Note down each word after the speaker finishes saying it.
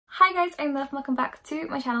Hi guys, I'm Liv and welcome back to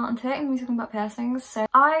my channel, and today I'm going to be talking about piercings. So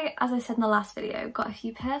I, as I said in the last video, got a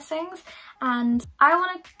few piercings and I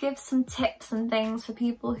want to give some tips and things for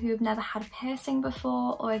people who've never had a piercing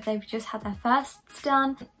before, or if they've just had their firsts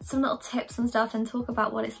done, some little tips and stuff, and talk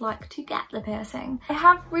about what it's like to get the piercing. I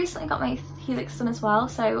have recently got my helix done as well,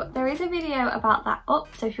 so there is a video about that up,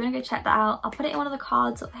 so if you want to go check that out, I'll put it in one of the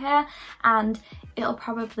cards up here and it'll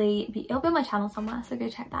be on my channel somewhere, so go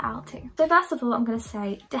check that out too. So first of all, I'm going to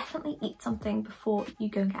say definitely eat something before you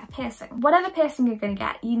go and get a piercing. Whatever piercing you're going to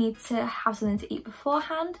get, you need to have something to eat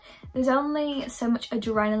beforehand. There's only so much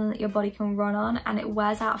adrenaline that your body can run on, and it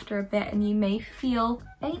wears out after a bit and you may feel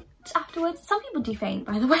faint afterwards. Some people do faint,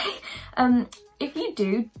 by the way. If you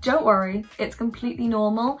do, don't worry, it's completely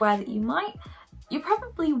normal. Where that you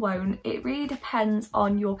probably won't. It really depends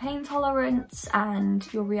on your pain tolerance and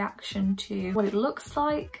your reaction to what it looks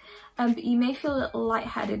like. But you may feel a little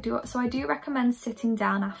lightheaded, so I do recommend sitting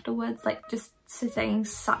down afterwards, like just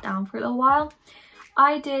sat down for a little while.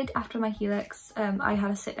 I did after my helix. I had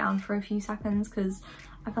to sit down for a few seconds because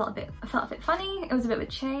I felt a bit funny. It was a bit of a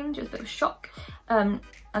change, it was a bit of a shock.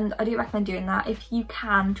 And I do recommend doing that. If you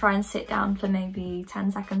can, try and sit down for maybe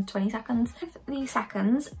 10 seconds, 20 seconds. With the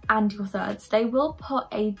seconds and your thirds, they will put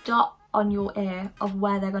a dot on your ear of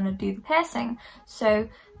where they're going to do the piercing. So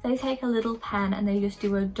they take a little pen and they just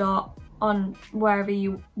do a dot on wherever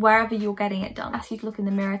you're getting it done. Ask you to look in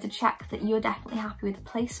the mirror to check that you're definitely happy with the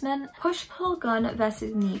placement. Push-pull gun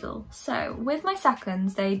versus needle. So with my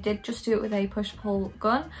seconds, they did just do it with a push-pull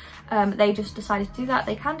gun. They just decided to do that.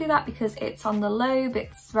 They can do that because it's on the lobe,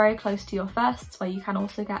 it's very close to your firsts where you can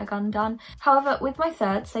also get a gun done. However, with my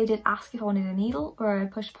thirds, they did ask if I wanted a needle or a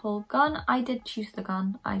push-pull gun. I did choose the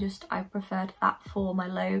gun. I preferred that for my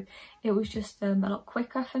lobe. It was just a lot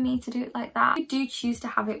quicker for me to do it like that. If you do choose to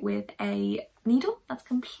have it with a needle, that's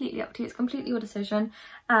completely up to you. It's completely your decision,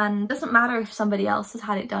 and it doesn't matter if somebody else has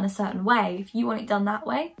had it done a certain way. If you want it done that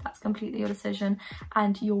way, that's completely your decision,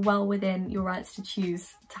 and you're well within your rights to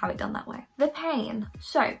choose to have it done that way. The pain.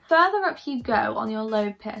 So further up you go on your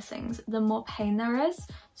lobe piercings, the more pain there is.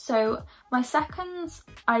 So my seconds,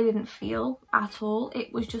 I didn't feel at all.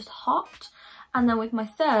 It was just hot. And then with my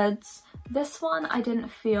thirds, this one I didn't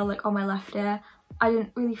feel, like on my left ear, I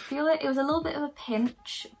didn't really feel it. It was a little bit of a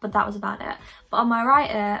pinch, but that was about it. But on my right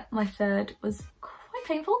ear, my third was quite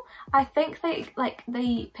painful. I think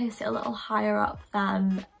they pierced it a little higher up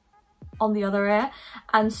than on the other ear,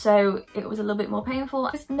 and so it was a little bit more painful.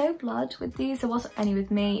 There's no blood with these. There wasn't any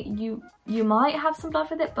with me. You might have some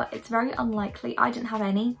blood with it, but it's very unlikely. I didn't have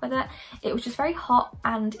any with it. It was just very hot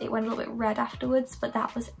and it went a little bit red afterwards, but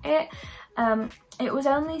that was it. It was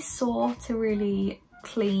only sore to really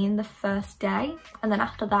clean the first day, and then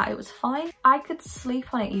after that it was fine. I could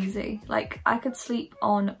sleep on it easy. Like, I could sleep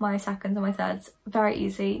on my seconds and my thirds very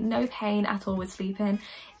easy. No pain at all with sleeping.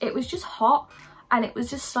 It was just hot and it was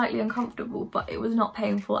just slightly uncomfortable, but it was not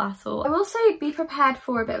painful at all. I will say be prepared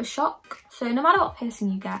for a bit of a shock. So no matter what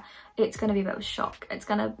piercing you get, it's going to be a bit of a shock. It's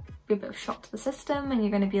going to be a bit of a shock to the system, and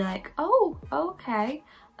you're going to be like, oh, okay.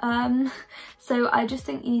 So I just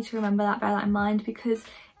think you need to remember that, bear that in mind, because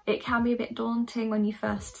it can be a bit daunting when you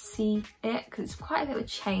first see it, because it's quite a bit of a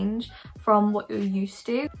change from what you're used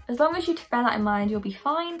to. As long as you bear that in mind, you'll be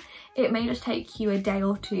fine. It may just take you a day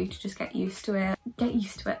or two to just get used to it.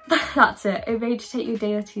 That's it. It may just take you a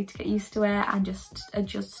day or two to get used to it and just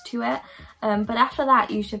adjust to it. But after that,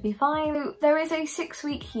 you should be fine. So there is a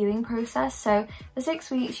 6-week healing process. So the 6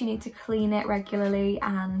 weeks, you need to clean it regularly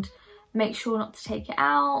and make sure not to take it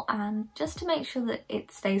out, and just to make sure that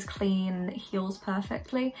it stays clean and it heals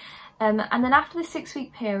perfectly. And then after the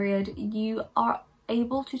 6-week period, you are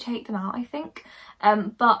able to take them out, I think.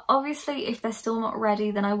 But obviously if they're still not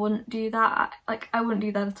ready, then I wouldn't do that. Like, I wouldn't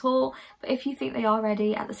do that at all. But if you think they are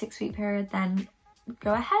ready at the 6-week period, then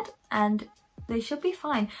go ahead and they should be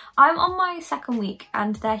fine. I'm on my 2nd week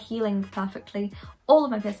and they're healing perfectly. All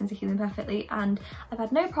of my piercings are healing perfectly and I've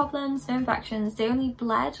had no problems, no infections. They only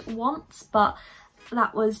bled once, but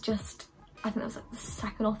that was just, I think it was like the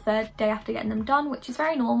 2nd or 3rd day after getting them done, which is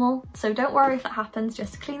very normal. So don't worry if that happens,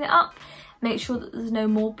 just clean it up. Make sure that there's no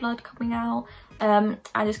more blood coming out, and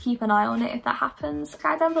just keep an eye on it if that happens.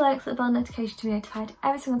 Subscribe down below, click the bell notification to be notified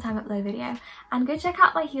every single time I upload a video, and go check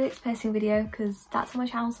out my helix piercing video because that's on my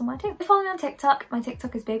channel somewhere too. Follow me on TikTok. My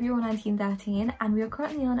TikTok is babyroll1913 and we are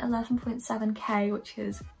currently on 11.7k, which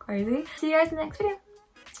is crazy. See you guys in the next video.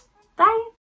 Bye!